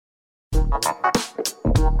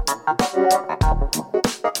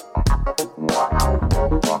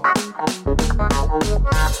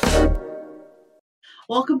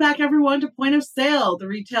Welcome back, everyone, to Point of Sale, the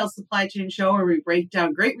retail supply chain show where we break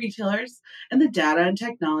down great retailers and the data and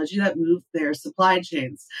technology that move their supply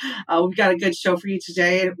chains. We've got a good show for you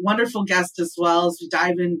today. Wonderful guest as well as we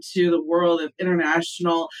dive into the world of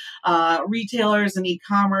international retailers and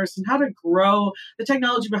e-commerce and how to grow the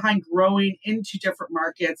technology behind growing into different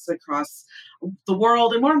markets across the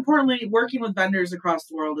world, and more importantly, working with vendors across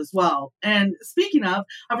the world as well. And speaking of,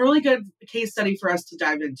 I have a really good case study for us to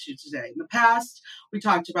dive into today. In the past, we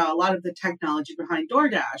talked about a lot of the technology behind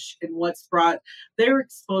DoorDash and what's brought their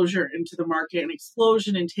exposure into the market and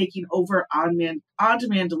explosion in taking over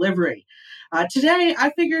on-demand delivery. Today,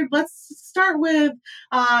 I figured let's start with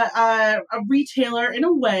a retailer, in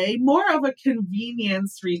a way, more of a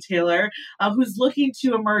convenience retailer who's looking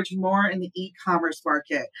to emerge more in the e-commerce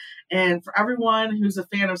market. And for everyone who's a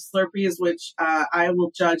fan of Slurpees, which I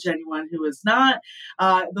will judge anyone who is not,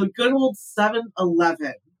 the good old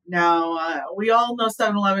 7-Eleven. Now, we all know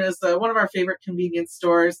 7-Eleven is one of our favorite convenience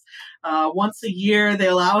stores. Once a year, they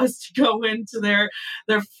allow us to go into their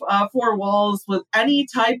four walls with any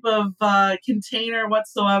type of container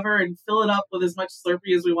whatsoever and fill it up with as much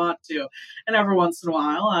Slurpee as we want to. And every once in a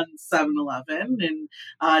while on 7-Eleven in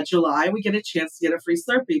July, we get a chance to get a free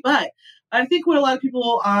Slurpee. But I think what a lot of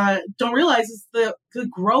people don't realize is the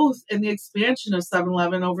growth and the expansion of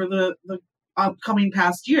 7-Eleven over the upcoming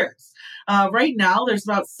past years. Right now, there's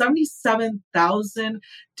about 77,000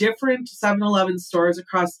 different 7-Eleven stores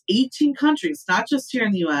across 18 countries, not just here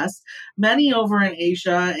in the U.S., many over in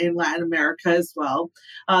Asia and Latin America as well.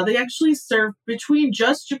 They actually serve, between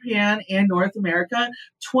just Japan and North America,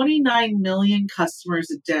 29 million customers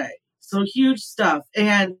a day. So huge stuff.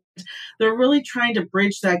 And they're really trying to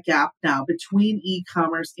bridge that gap now between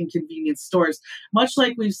e-commerce and convenience stores, much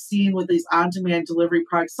like we've seen with these on-demand delivery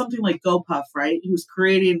products, something like GoPuff, right, who's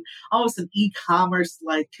creating almost an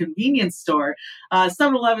e-commerce-like convenience store.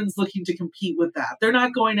 7-Eleven's looking to compete with that. They're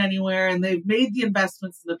not going anywhere, and they've made the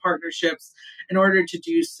investments in the partnerships in order to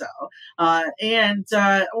do so. And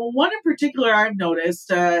one in particular I've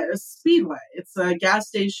noticed, Speedway. It's a gas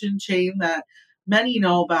station chain that many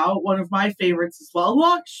know about, one of my favorites as well,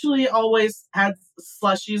 who actually always had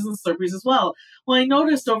slushies and Slurpees as well. Well, I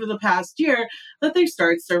noticed over the past year that they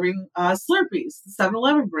started serving Slurpees, the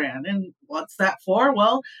 7-Eleven brand. And what's that for?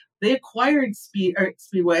 Well, they acquired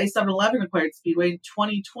Speedway, 7-Eleven acquired Speedway in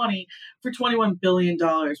 2020 for $21 billion,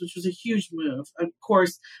 which was a huge move. Of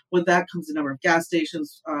course, with that comes a number of gas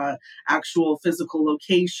stations, actual physical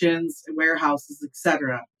locations, warehouses,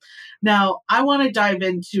 etc. Now, I want to dive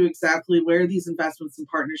into exactly where these investments and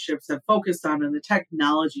partnerships have focused on the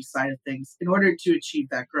technology side of things in order to achieve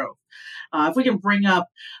that growth. If we can bring up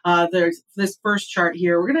this first chart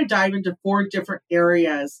here, we're going to dive into 4 different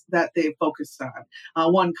areas that they've focused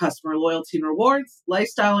on. One, customer loyalty and rewards,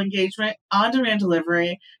 lifestyle engagement, on-demand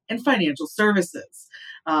delivery, and financial services.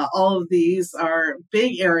 All of these are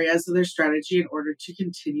big areas of their strategy in order to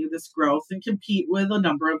continue this growth and compete with a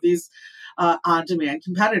number of these on-demand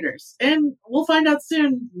competitors. And we'll find out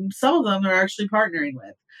soon, some of them they're actually partnering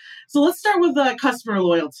with. So let's start with customer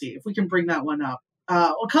loyalty, if we can bring that one up.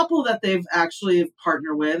 A couple that they've actually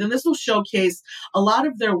partnered with, and this will showcase a lot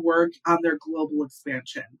of their work on their global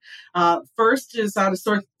expansion. First is out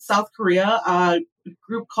of South Korea, a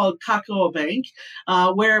group called KakaoBank,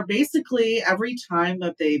 where basically every time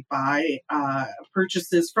that they buy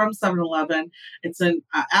purchases from 7-Eleven, it's an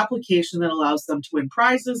application that allows them to win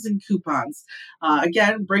prizes and coupons.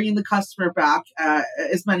 Again, bringing the customer back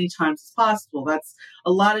as many times as possible. That's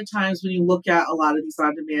a lot of times when you look at a lot of these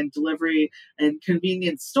on-demand delivery and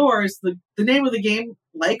convenience stores, the name of the game,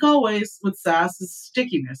 like always with SaaS, is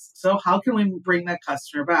stickiness. So how can we bring that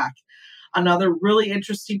customer back? Another really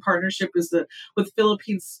interesting partnership is with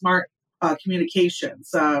Philippine Smart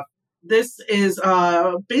Communications. This is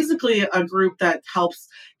basically a group that helps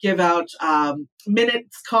give out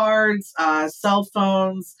minutes cards, cell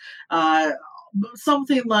phones,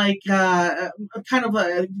 something like kind of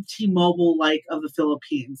a T-Mobile-like of the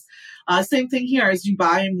Philippines. Same thing here. As you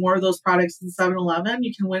buy more of those products in 7-Eleven,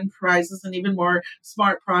 you can win prizes and even more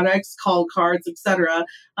smart products, call cards, etc.,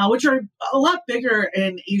 which are a lot bigger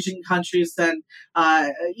in Asian countries than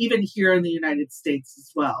even here in the United States as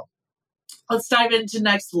well. Let's dive into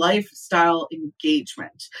next, lifestyle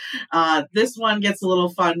engagement. This one gets a little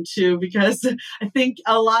fun too, because I think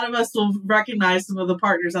a lot of us will recognize some of the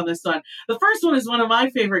partners on this one. The first one is one of my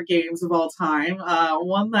favorite games of all time.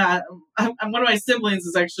 One that one of my siblings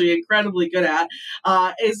is actually incredibly good at,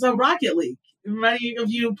 is Rocket League. Many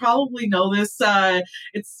of you probably know this.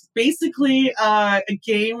 It's basically a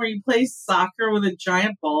game where you play soccer with a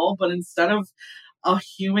giant ball, but instead of a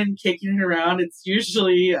human kicking it around, it's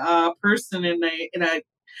usually a person in a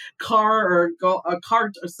car or a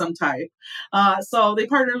cart of some type. So they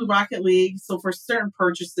partnered with Rocket League. So for certain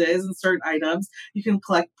purchases and certain items, you can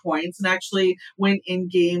collect points and actually win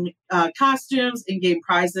in-game costumes, in-game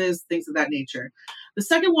prizes, things of that nature. The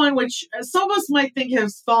second one, which some of us might think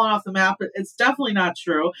has fallen off the map, but it's definitely not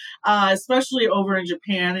true, especially over in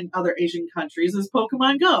Japan and other Asian countries, is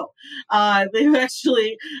Pokemon Go. They've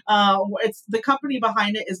actually, it's the company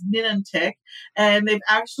behind it is Niantic, and they've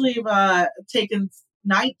actually taken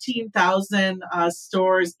 19,000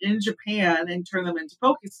 stores in Japan and turn them into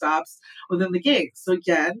Pokestops within the game. So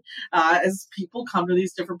again, as people come to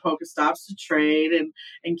these different Pokestops to trade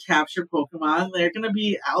and capture Pokemon, they're going to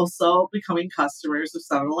be also becoming customers of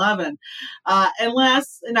 7-Eleven. And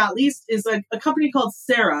last and not least is a company called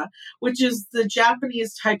Sarah, which is the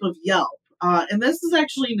Japanese type of Yelp. And this is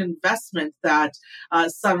actually an investment that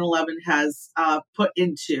 7-Eleven has put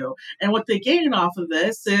into. And what they gain off of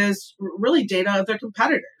this is really data of their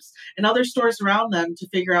competitors and other stores around them to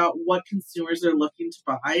figure out what consumers are looking to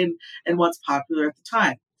buy and what's popular at the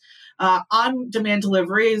time. On-demand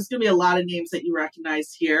delivery is going to be a lot of names that you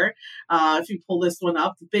recognize here. If you pull this one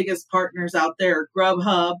up, the biggest partners out there are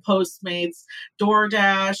Grubhub, Postmates,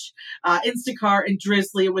 DoorDash, Instacart, and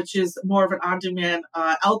Drizzly, which is more of an on-demand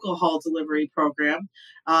alcohol delivery program.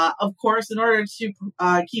 Of course, in order to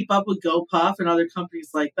keep up with GoPuff and other companies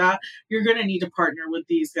like that, you're going to need to partner with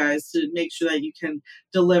these guys to make sure that you can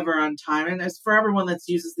deliver on time. And as for everyone that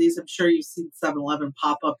uses these, I'm sure you've seen 7-Eleven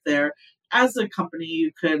pop up there as a company you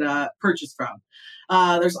could purchase from.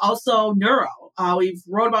 There's also Nuro. We've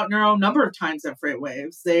wrote about Nuro a number of times at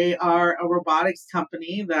FreightWaves. They are a robotics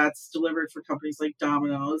company that's delivered for companies like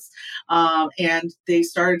Domino's. And they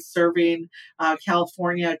started serving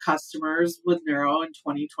California customers with Nuro in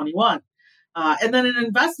 2021. And then an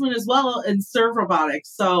investment as well in Serve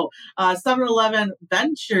Robotics. So 7-Eleven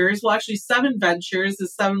Ventures, well, actually 7 Ventures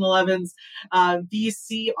is 7-Eleven's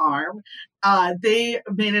VC arm. They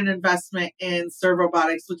made an investment in Serve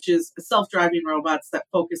Robotics, which is self-driving robots that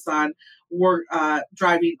focus on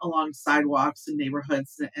driving along sidewalks and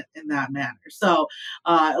neighborhoods in that manner. So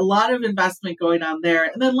a lot of investment going on there.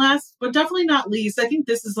 And then last, but definitely not least, I think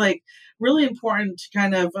this is like really important to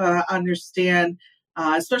kind of understand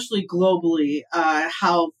especially globally,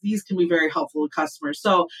 how these can be very helpful to customers.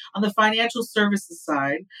 So on the financial services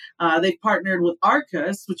side, they've partnered with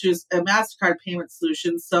Arcus, which is a MasterCard payment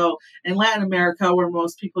solution. So in Latin America, where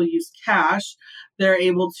most people use cash, they're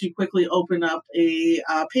able to quickly open up a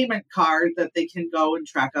payment card that they can go and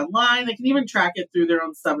track online. They can even track it through their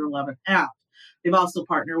own 7-Eleven app. They've also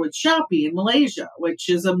partnered with Shopee in Malaysia, which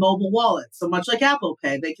is a mobile wallet. So much like Apple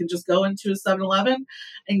Pay, they can just go into a 7-Eleven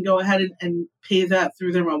and go ahead and pay that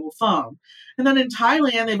through their mobile phone. And then in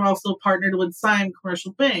Thailand, they've also partnered with Siam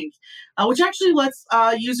Commercial Bank, which actually lets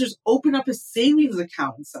users open up a savings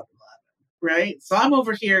account in 7-Eleven, right? So I'm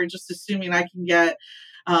over here just assuming I can get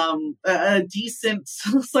a decent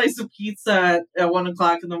slice of pizza at 1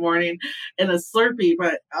 o'clock in the morning and a Slurpee.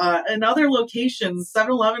 But in other locations,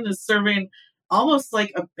 7-Eleven is serving almost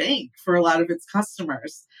like a bank for a lot of its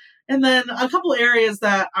customers. And then a couple areas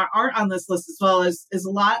that aren't on this list as well is a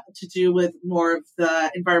lot to do with more of the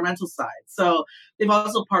environmental side. So they've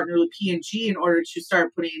also partnered with P&G in order to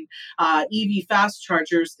start putting EV fast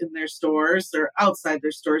chargers in their stores or outside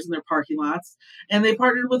their stores in their parking lots. And they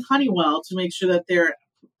partnered with Honeywell to make sure that they're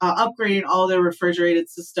upgrading all their refrigerated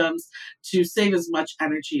systems to save as much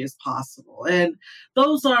energy as possible. And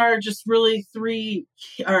those are just really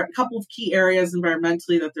a couple of key areas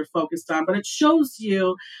environmentally that they're focused on. But it shows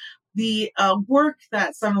you the work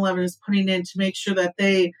that 7-Eleven is putting in to make sure that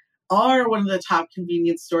they are one of the top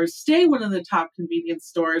convenience stores, stay one of the top convenience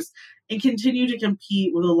stores, and continue to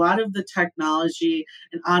compete with a lot of the technology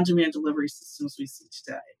and on-demand delivery systems we see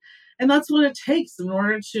today. And that's what it takes in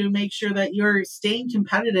order to make sure that you're staying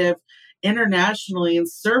competitive internationally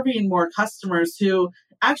and serving more customers who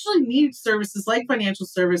actually need services like financial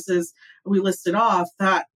services we listed off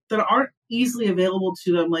that aren't easily available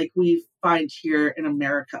to them like we find here in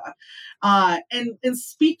America. And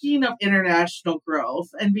speaking of international growth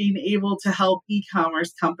and being able to help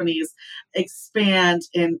e-commerce companies expand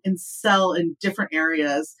and sell in different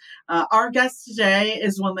areas, our guest today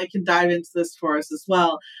is one that can dive into this for us as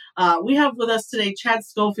well. We have with us today Chad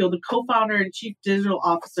Schofield, the co-founder and chief digital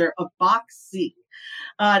officer of Boxy.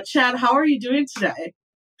 Chad, how are you doing today?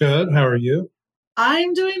 Good. How are you?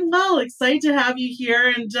 I'm doing well. Excited to have you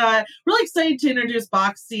here, and really excited to introduce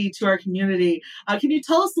Boxy to our community. Can you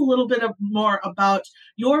tell us a little bit more about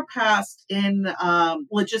your past in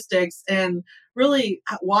logistics and really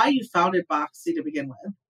why you founded Boxy to begin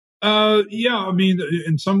with? Yeah, I mean,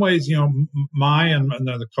 in some ways, my and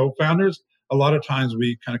the co-founders, a lot of times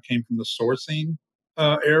we kind of came from the sourcing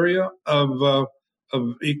area of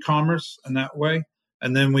e-commerce in that way,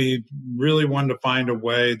 and then we really wanted to find a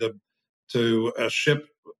way to ship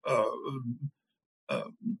uh, uh,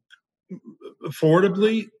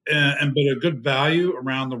 affordably and but a good value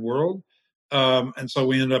around the world. And so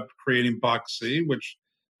we ended up creating Box C, which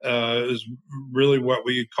is really what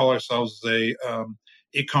we call ourselves a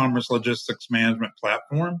e-commerce logistics management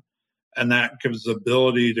platform, and that gives the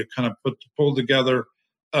ability to kind of pull together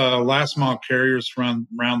last mile carriers from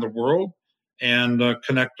around the world and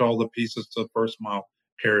connect all the pieces to first mile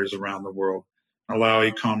carriers around the world, allow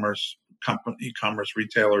e-commerce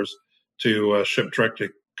retailers to ship direct to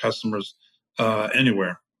customers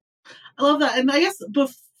anywhere. I love that. And I guess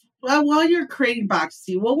while you're creating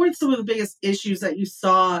Boxy, what were some of the biggest issues that you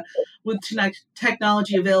saw with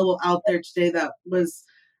technology available out there today that was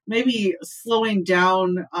maybe slowing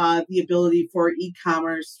down the ability for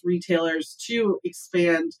e-commerce retailers to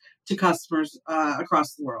expand to customers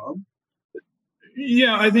across the world?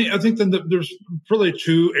 Yeah, I think that there's really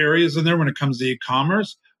two areas in there when it comes to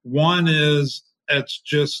e-commerce. One is it's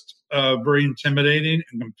just very intimidating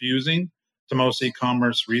and confusing to most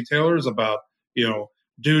e-commerce retailers about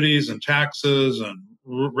duties and taxes and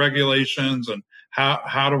regulations and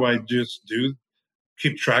how do I just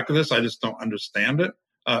keep track of this? I just don't understand it,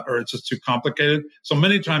 or it's just too complicated. So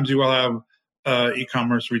many times you will have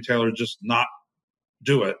e-commerce retailers just not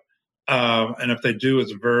do it, and if they do,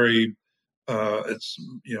 it's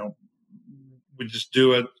we just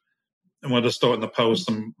do it and we'll just throw it in the post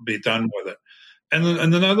and be done with it. And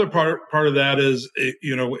then another part of that is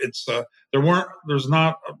it's weren't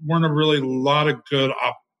a really lot of good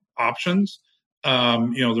options.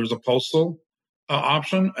 There's a postal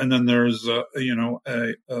option, and then there's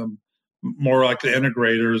more like the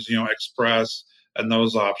integrators, Express and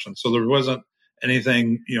those options. So there wasn't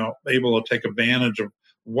anything able to take advantage of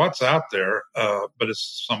what's out there, but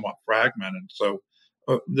it's somewhat fragmented. So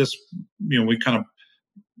this, we kind of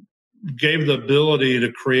gave the ability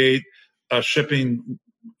to create a shipping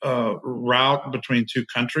route between two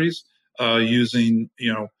countries using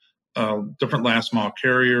different last mile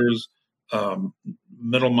carriers,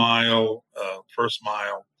 middle mile, first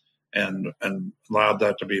mile, and allowed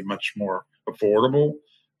that to be much more affordable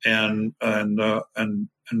and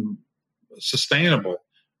sustainable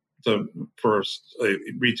for a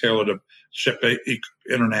retailer to ship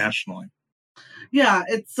internationally. Yeah,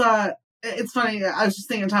 it's funny. I was just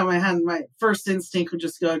thinking on top of my head, my first instinct would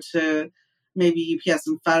just go to maybe UPS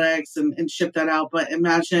and FedEx and ship that out. But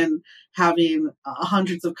imagine having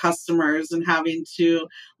hundreds of customers and having to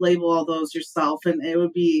label all those yourself, and it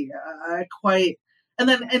would be quite. And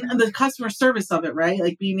then and the customer service of it, right?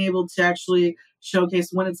 Like being able to actually showcase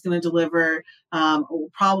when it's going to deliver,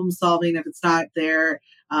 problem solving if it's not there,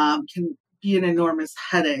 can be an enormous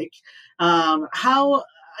headache. How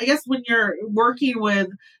I guess when you're working with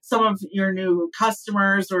some of your new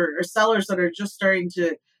customers or sellers that are just starting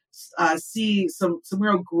to see some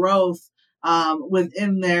real growth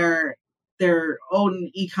within their own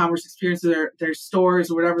e-commerce experience, their stores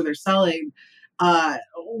or whatever they're selling,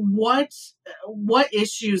 what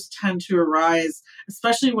issues tend to arise,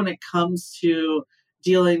 especially when it comes to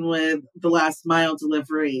dealing with the last mile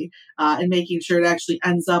delivery and making sure it actually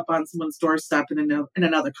ends up on someone's doorstep in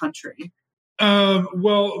another country?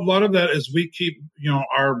 Well, a lot of that is we keep,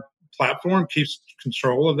 our platform keeps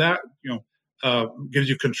control of that, gives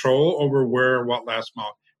you control over what last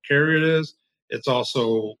mile carrier it is. It's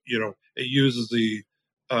also, it uses the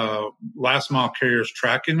last mile carrier's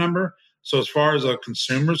tracking number. So as far as a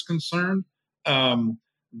consumer is concerned,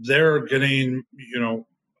 they're getting,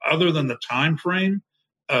 other than the time frame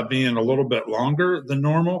being a little bit longer than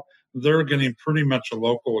normal, they're getting pretty much a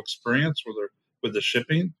local experience with the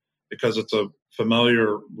shipping, because it's a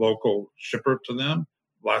familiar local shipper to them,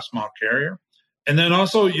 last mile carrier. And then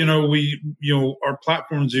also, our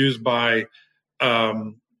platform's used by,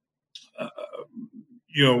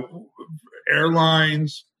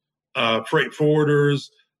 airlines, freight forwarders,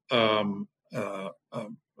 um, uh,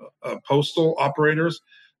 postal operators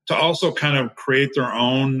to also kind of create their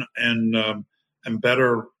own and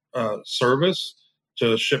better service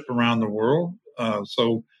to ship around the world.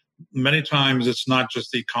 So many times it's not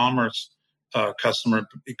just e-commerce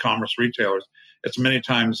e-commerce retailers. It's many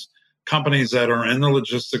times companies that are in the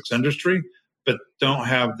logistics industry but don't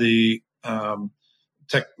have the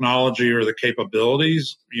technology or the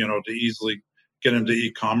capabilities, to easily get into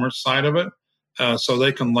e-commerce side of it. So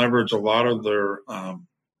they can leverage a lot of their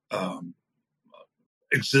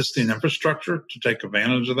existing infrastructure to take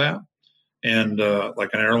advantage of that. And like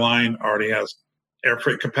an airline already has air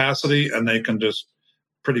freight capacity, and they can just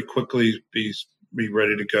pretty quickly be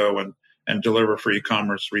ready to go and deliver for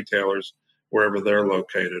e-commerce retailers wherever they're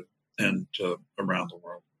located and around the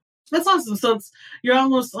world. That's awesome. So you're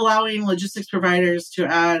almost allowing logistics providers to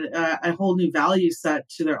add a whole new value set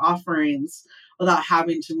to their offerings without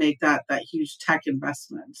having to make that huge tech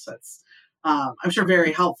investment. So it's, I'm sure,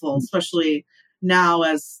 very helpful, especially now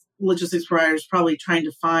as logistics providers probably trying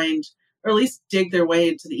to find or at least dig their way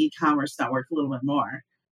into the e-commerce network a little bit more.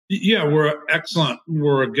 Yeah, we're excellent.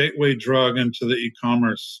 We're a gateway drug into the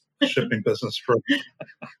e-commerce shipping business for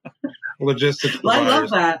logistics providers. I love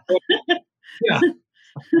that. Yeah.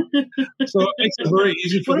 So it makes it very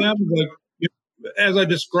easy for them. Like, as I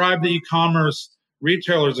described the e-commerce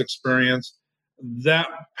retailer's experience, that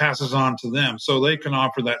passes on to them. So they can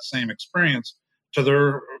offer that same experience to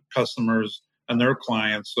their customers and their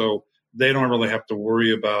clients. So they don't really have to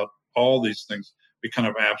worry about all these things. We kind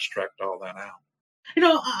of abstract all that out.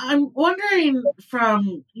 I'm wondering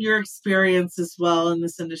from your experience as well in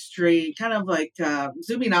this industry, kind of like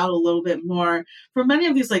zooming out a little bit more, for many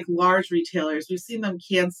of these like large retailers, we've seen them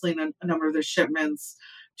canceling a number of their shipments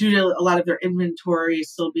due to a lot of their inventory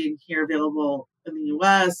still being here available in the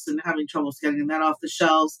U.S. and having troubles getting that off the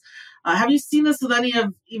shelves. Have you seen this with any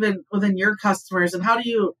of even within your customers, and how do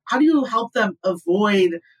you help them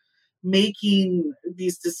avoid making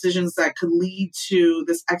these decisions that could lead to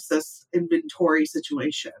this excess inventory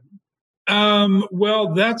situation?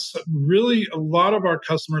 Well, that's really a lot of our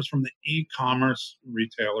customers from the e-commerce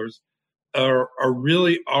retailers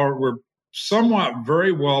were somewhat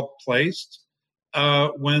very well placed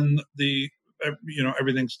when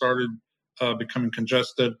everything started becoming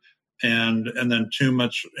congested and then too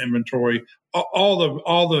much inventory, all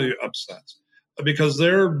the upsets. Because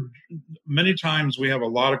many times we have a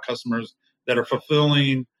lot of customers that are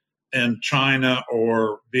fulfilling in China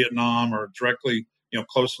or Vietnam or directly,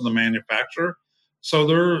 close to the manufacturer. So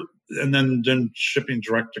then shipping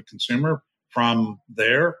direct to consumer from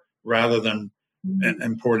there rather than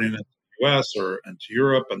importing it to the US or into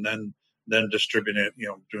Europe and then distributing it,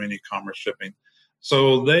 doing e-commerce shipping.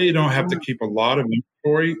 So they don't have to keep a lot of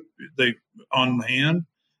inventory on hand,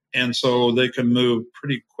 and so they can move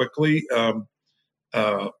pretty quickly.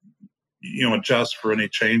 Adjust for any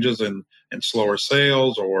changes in slower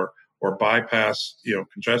sales or bypass,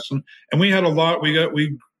 congestion. And we had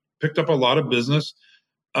we picked up a lot of business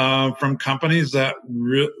from companies that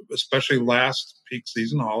especially last peak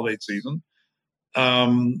season, holiday season.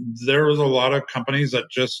 There was a lot of companies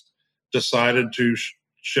that just decided to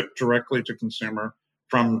ship directly to consumer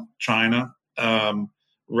from China,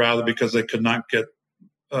 rather because they could not get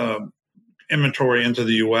inventory into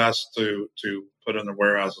the U.S. to put in the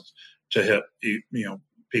warehouses to hit,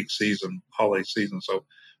 peak season, holiday season. So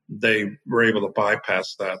they were able to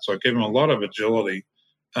bypass that. So it gave them a lot of agility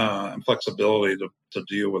and flexibility to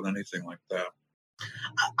deal with anything like that.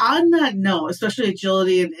 On that note, especially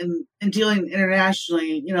agility and dealing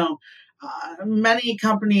internationally, many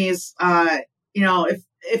companies,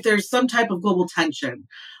 if there's some type of global tension,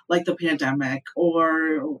 like the pandemic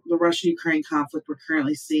or the Russia-Ukraine conflict we're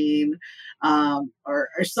currently seeing, or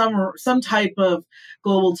some type of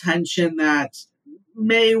global tension that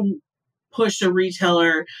may push a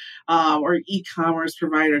retailer or e-commerce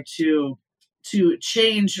provider to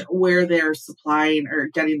change where they're supplying or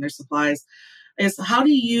getting their supplies, is how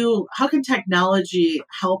can technology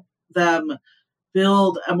help them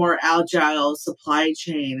build a more agile supply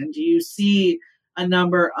chain? And do you see a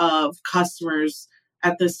number of customers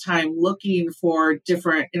at this time looking for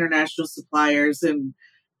different international suppliers and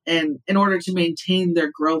in order to maintain their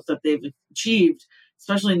growth that they've achieved,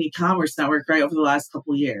 especially in the e-commerce network, right, over the last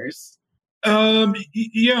couple of years?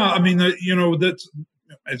 Yeah, I mean, that's,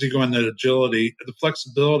 as you go into agility, the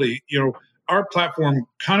flexibility, our platform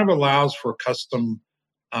kind of allows for custom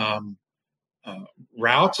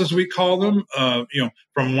routes, as we call them,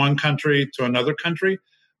 from one country to another country.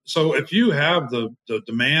 So if you have the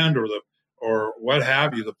demand or what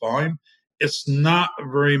have you, the volume, it's not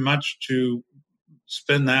very much to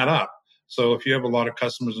spin that up. So if you have a lot of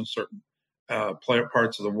customers in certain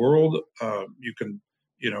parts of the world, you can,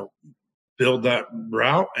 build that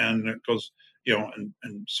route and it goes, and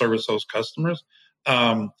service those customers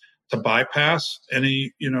to bypass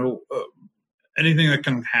any, anything that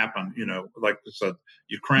can happen, like I said,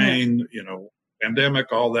 Ukraine,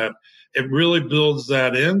 pandemic, all that. It really builds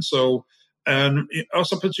that in. So, and it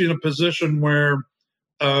also puts you in a position where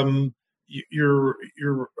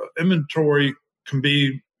your inventory can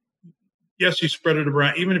be, yes, you spread it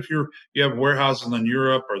around, even if you have warehouses in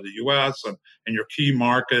Europe or the US and your key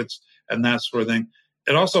markets and that sort of thing.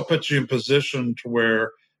 It also puts you in position to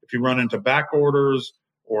where if you run into back orders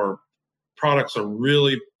or products are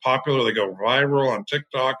really popular, they go viral on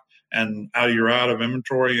TikTok, and you're out of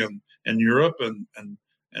inventory in Europe in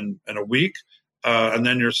a week. And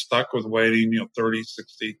then you're stuck with waiting, 30,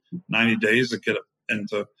 60, 90 days to get it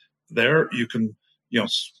into there. You can,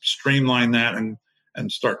 streamline that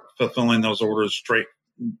and start fulfilling those orders straight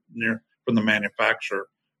from the manufacturer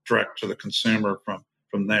direct to the consumer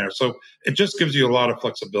from there. So it just gives you a lot of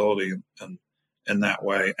flexibility in that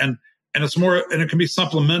way. And it's more, and it can be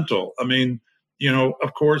supplemental. I mean,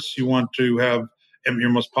 of course you want to have your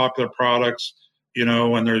most popular products,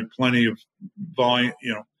 and there's plenty of volume,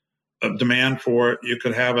 of demand for it. You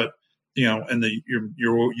could have it, in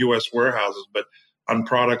your U.S. warehouses, but on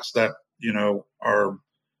products that, are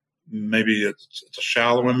maybe it's a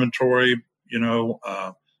shallow inventory,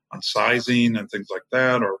 on sizing and things like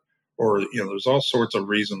that, or there's all sorts of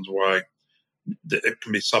reasons why it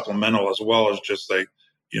can be supplemental as well as just a,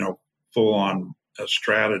 full on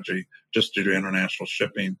strategy just due to international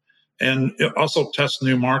shipping. And it also test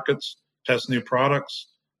new markets, test new products,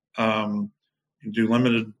 do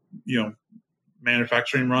limited,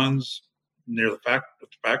 manufacturing runs near the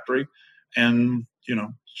factory, and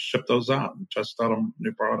ship those out and test out a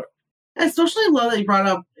new product. Especially love that you brought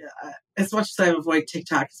up, as much as I avoid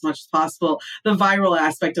TikTok as much as possible, the viral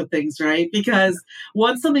aspect of things, right? Because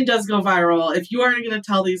once something does go viral, if you aren't going to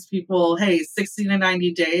tell these people, hey, 60 to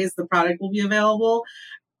 90 days, the product will be available,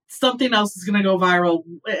 something else is going to go viral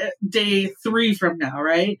day 3 from now,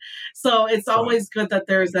 right? So it's always good that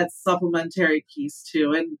there's that supplementary piece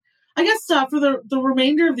too. And I guess for the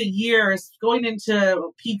remainder of the year, going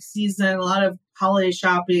into peak season, a lot of holiday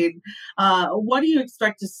shopping, what do you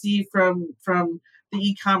expect to see from the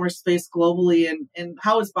e-commerce space globally, and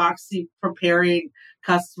how is Boxy preparing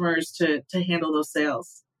customers to handle those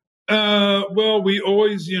sales? Well, we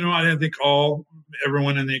always, I think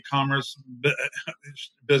everyone in the e-commerce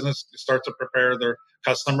business starts to prepare their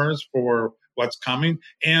customers for what's coming,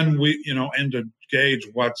 and and to gauge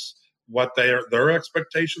what their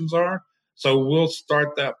expectations are. So we'll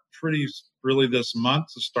start that really this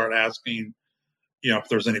month to start asking, if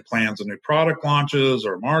there's any plans of new product launches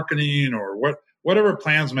or marketing or whatever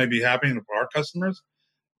plans may be happening for our customers.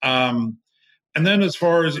 And then as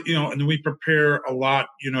far as, and we prepare a lot,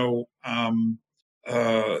 the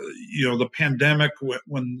pandemic,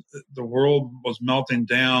 when the world was melting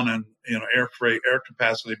down and, air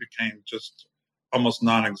capacity became just almost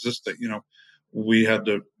non-existent, we had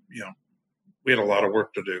to, we had a lot of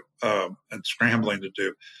work to do and scrambling to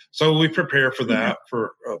do. So we prepare for that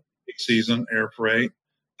for peak season air freight.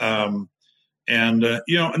 And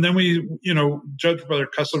then we, judge by their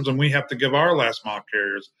customs, and we have to give our last mile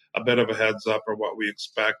carriers a bit of a heads up of what we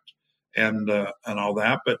expect and all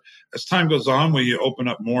that. But as time goes on, we open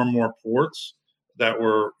up more and more ports that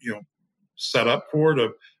we're, set up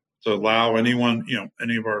to allow anyone,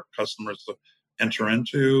 any of our customers to enter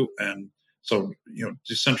into. And so,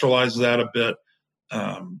 decentralize that a bit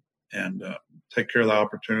and take care of the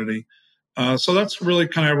opportunity. So that's really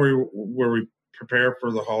kind of where we prepare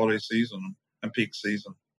for the holiday season and peak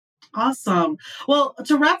season. Awesome. Well,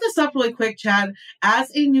 to wrap this up really quick, Chad, as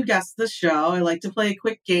a new guest of the show, I like to play a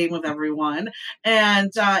quick game with everyone.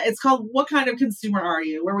 And it's called What Kind of Consumer Are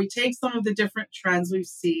You? Where we take some of the different trends we've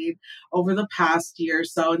seen over the past year or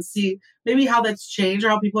so and see maybe how that's changed or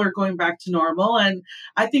how people are going back to normal. And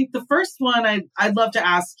I think the first one I'd love to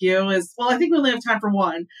ask you is, well, I think we only have time for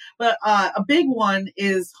one, but a big one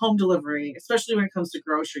is home delivery, especially when it comes to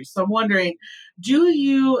groceries. So I'm wondering, do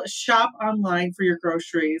you shop online for your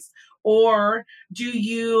groceries, or do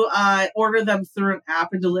you order them through an app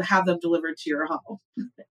and have them delivered to your home?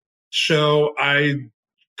 So I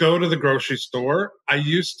go to the grocery store. I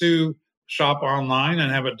used to shop online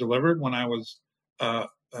and have it delivered when I was,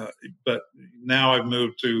 but now I've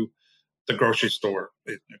moved to the grocery store.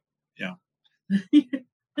 Yeah.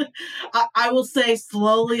 I will say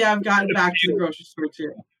slowly I've gotten back to the grocery store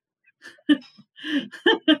too.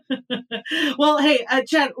 Well, hey,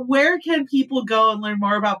 Chad, where can people go and learn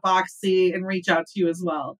more about Boxy and reach out to you as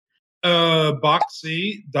well? Boxy.com,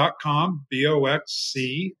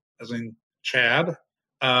 BOXC, as in Chad,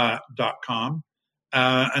 .com.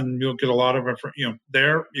 And you'll get a lot of,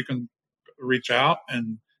 there you can reach out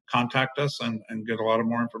and contact us and get a lot of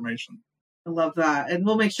more information. I love that. And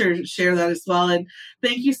we'll make sure to share that as well. And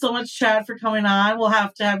thank you so much, Chad, for coming on. We'll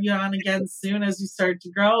have to have you on again soon as you start to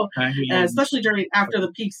grow, especially after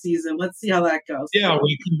the peak season. Let's see how that goes. Yeah,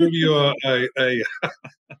 we can give you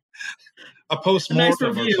a post-mortem nice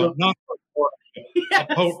review. or something. Not yes.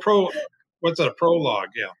 What's that, a prologue?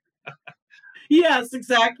 Yeah. Yes,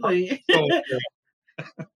 exactly.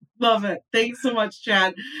 Love it. Thanks so much,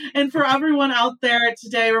 Chad. And for everyone out there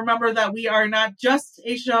today, remember that we are not just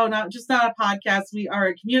a show, not a podcast. We are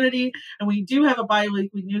a community, and we do have a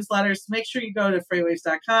bi-weekly newsletter. So make sure you go to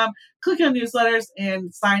freightwaves.com, click on newsletters,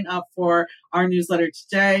 and sign up for our newsletter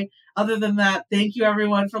today. Other than that, thank you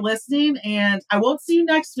everyone for listening. And I won't see you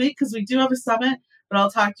next week because we do have a summit, but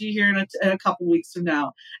I'll talk to you here in a couple weeks from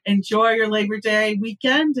now. Enjoy your Labor Day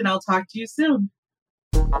weekend, and I'll talk to you soon.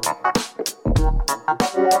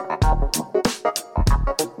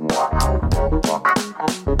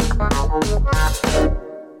 Wow.